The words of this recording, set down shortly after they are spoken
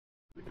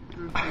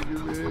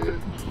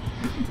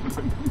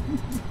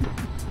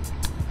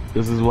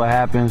This is what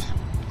happens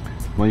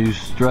when you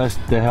stress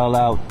the hell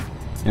out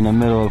in the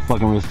middle of a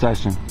fucking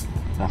recession.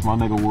 That's my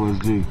nigga Woods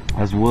G.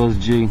 That's Woods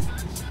G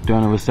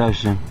during a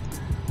recession.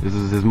 This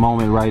is his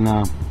moment right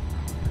now.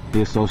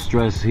 He is so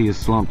stressed, he is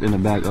slumped in the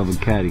back of a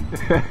caddy.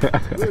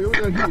 Look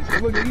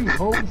at he's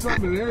holding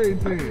something and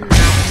everything.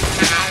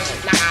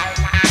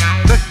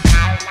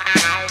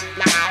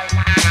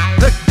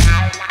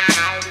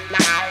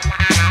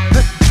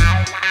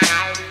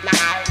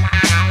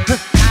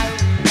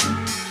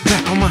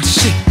 Back on my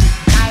shit.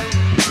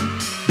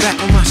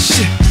 Back on my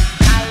shit.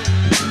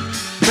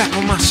 Back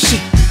on my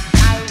shit.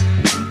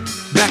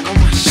 Back on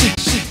my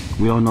shit.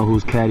 We don't know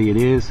whose caddy it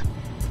is,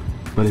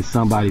 but it's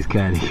somebody's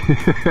caddy.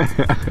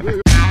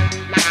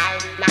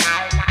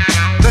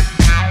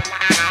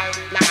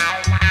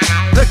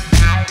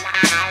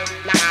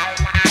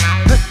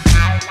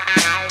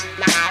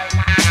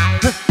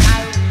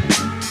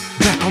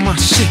 Back on my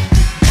shit.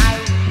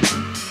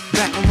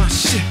 Back on my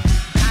shit.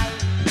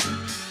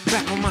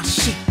 Back on my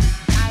shit.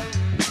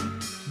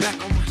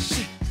 Back on my